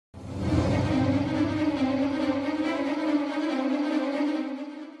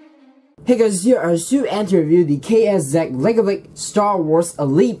Hey guys, here are Sue and to review the KSZ LEGO Star Wars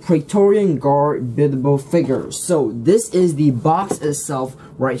Elite Praetorian Guard buildable figure. So this is the box itself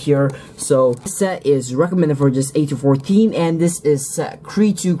right here. So this set is recommended for just 8 to 14, and this is set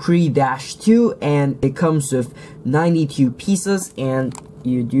Cree-2 and it comes with 92 pieces, and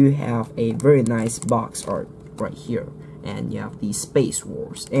you do have a very nice box art right here, and you have the Space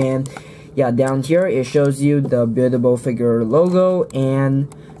Wars. And yeah, down here it shows you the buildable figure logo, and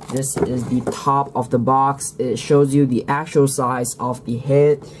this is the top of the box. It shows you the actual size of the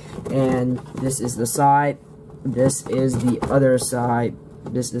head, and this is the side, this is the other side,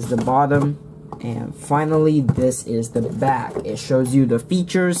 this is the bottom, and finally this is the back. It shows you the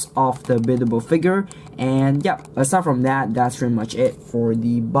features of the buildable figure, and yeah, aside from that, that's pretty much it for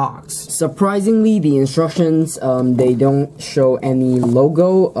the box. Surprisingly, the instructions, they don't show any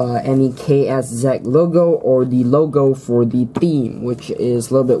logo, any KSZ logo or the logo for the theme, which is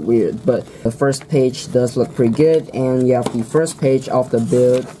a little bit weird, but the first page does look pretty good, and you have the first page of the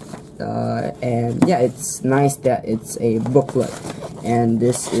build. And yeah, it's nice that it's a booklet, and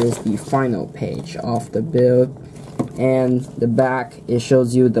this is the final page of the build, and the back, it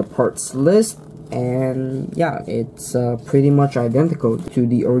shows you the parts list, and yeah, it's pretty much identical to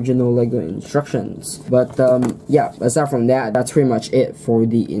the original LEGO instructions. But yeah, aside from that, that's pretty much it for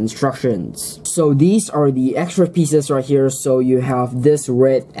the instructions. So these are the extra pieces right here. So you have this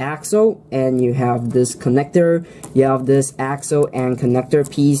red axle, and you have this connector, you have this axle and connector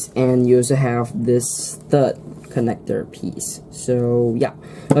piece, and you also have this stud connector piece. So yeah,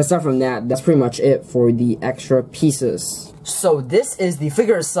 aside from that, that's pretty much it for the extra pieces. So this is the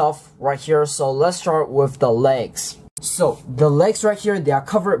figure itself right here. So let's start with the legs. So the legs right here, they are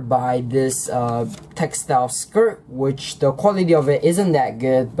covered by this textile skirt, which the quality of it isn't that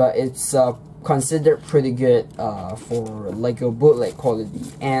good, but it's considered pretty good for LEGO Bootleg quality,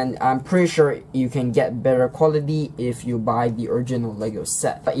 and I'm pretty sure you can get better quality if you buy the original LEGO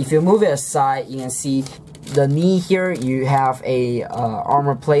set. But if you move it aside, you can see the knee here, you have a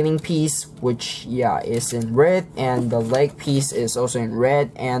armor plating piece, which yeah is in red, and the leg piece is also in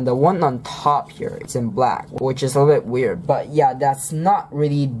red, and the one on top here is in black, which is a little bit weird, but yeah, that's not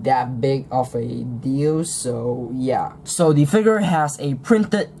really that big of a deal. So yeah, so the figure has a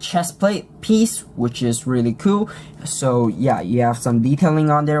printed chest plate piece, which is really cool. So yeah, you have some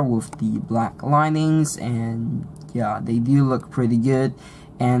detailing on there with the black linings, and yeah, they do look pretty good,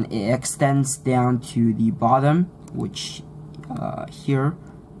 and it extends down to the bottom, which here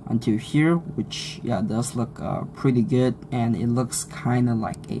until here, which yeah does look pretty good, and it looks kind of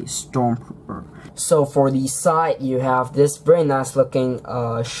like a stormtrooper. So for the side, you have this very nice looking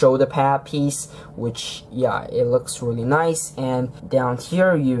shoulder pad piece, which yeah, it looks really nice, and down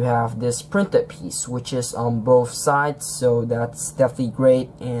here you have this printed piece, which is on both sides, so that's definitely great,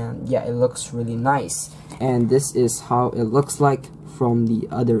 and yeah, it looks really nice. And this is how it looks like from the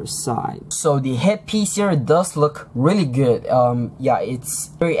other side. So the headpiece here does look really good. Yeah, it's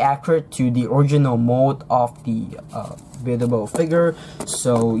very accurate to the original mold of the buildable figure,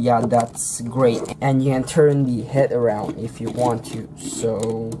 so yeah, that's great, and you can turn the head around if you want to,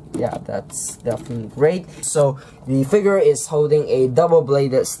 so yeah, that's definitely great. So the figure is holding a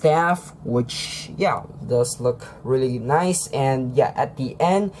double-bladed staff, which yeah does look really nice, and yeah, at the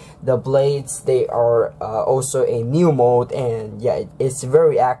end the blades, they are also a new mold, and yeah, it's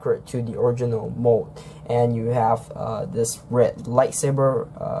very accurate to the original mold. And you have this red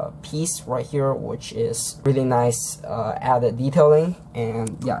lightsaber piece right here, which is really nice added detailing,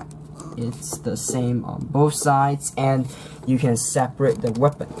 and yeah, it's the same on both sides, and you can separate the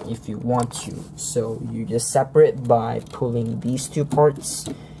weapon if you want to. So you just separate by pulling these two parts,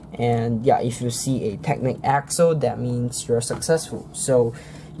 and yeah, if you see a technic axle, that means you're successful. So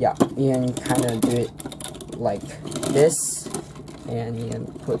yeah, you can kind of do it like this, and you can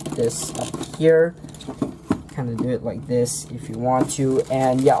put this up here, kind of do it like this if you want to.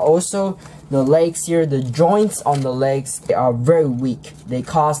 And yeah, also the legs here, the joints on the legs, they are very weak. They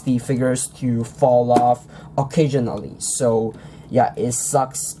cause the figures to fall off occasionally, so yeah, it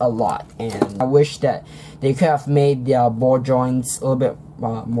sucks a lot, and I wish that they could have made their ball joints a little bit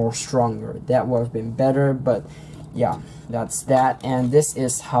more stronger. That would have been better, but yeah, that's that. And this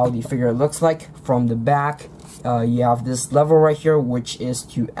is how the figure looks like from the back. You have this lever right here, which is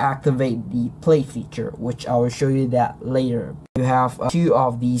to activate the plate feature, which I will show you that later. You have two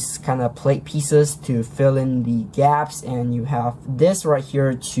of these kind of plate pieces to fill in the gaps, and you have this right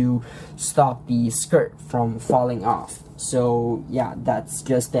here to stop the skirt from falling off. So yeah, that's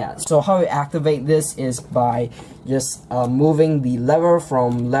just that. So how you activate this is by just moving the lever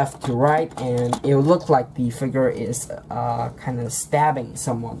from left to right, and it will look like the figure is kind of stabbing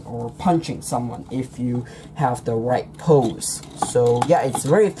someone or punching someone if you have the right pose. So yeah, it's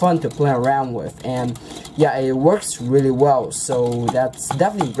very fun to play around with, and yeah, it works really well, so that's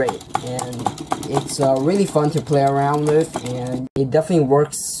definitely great, and it's really fun to play around with, and it definitely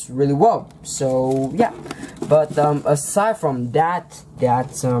works really well. So yeah, but aside from that,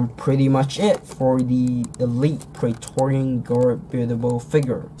 that's pretty much it for the Elite Praetorian Guard buildable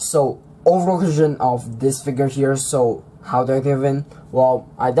figure. So overall conclusion of this figure here. So how do I give in? Well,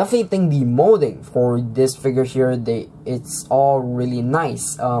 I definitely think the molding for this figure here, it's all really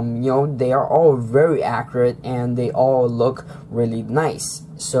nice. You know, they are all very accurate and they all look really nice.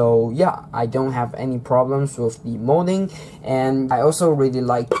 So yeah, I don't have any problems with the molding, and I also really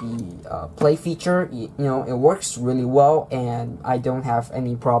like the play feature. You know, it works really well, and I don't have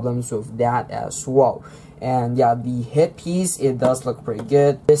any problems with that as well. And yeah, the headpiece, it does look pretty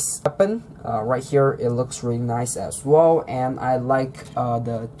good. This weapon right here, it looks really nice as well, and I like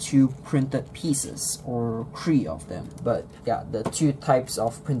the two printed pieces, or three of them, but yeah, the two types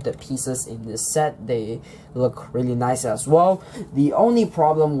of printed pieces in this set, they look really nice as well. The only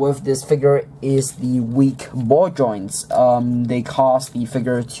problem with this figure is the weak ball joints. They cause the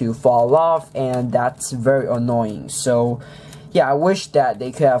figure to fall off, and that's very annoying. So yeah, I wish that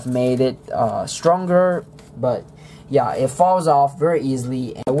they could have made it stronger, but yeah, it falls off very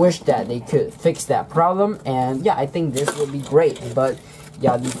easily. I wish that they could fix that problem, and yeah, I think this would be great, but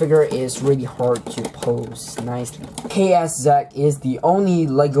yeah, the figure is really hard to pose nicely. KSZ is the only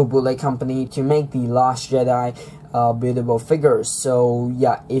LEGO bootleg company to make the Last Jedi buildable figures. So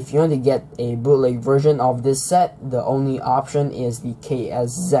yeah, if you want to get a bootleg version of this set, the only option is the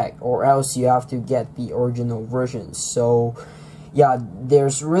KSZ, or else you have to get the original version. So yeah,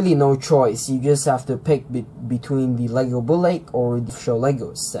 there's really no choice. You just have to pick between the LEGO bootleg or the official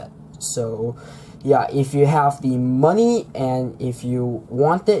LEGO set. So yeah, if you have the money and if you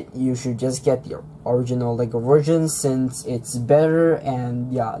want it, you should just get the original LEGO version, since it's better,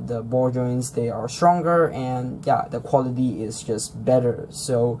 and yeah, the ball joints, they are stronger, and yeah, the quality is just better.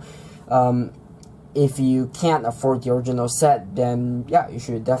 So if you can't afford the original set, then yeah, you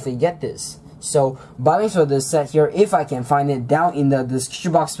should definitely get this. So buy links for this set here, if I can find it, down in the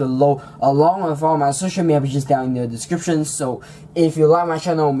description box below, along with all my social media pages down in the description. So if you like my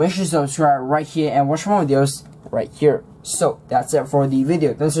channel, make sure to subscribe right here and watch more videos right here. So that's it for the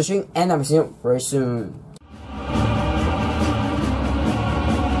video. Thanks for watching, and I'll see you very soon.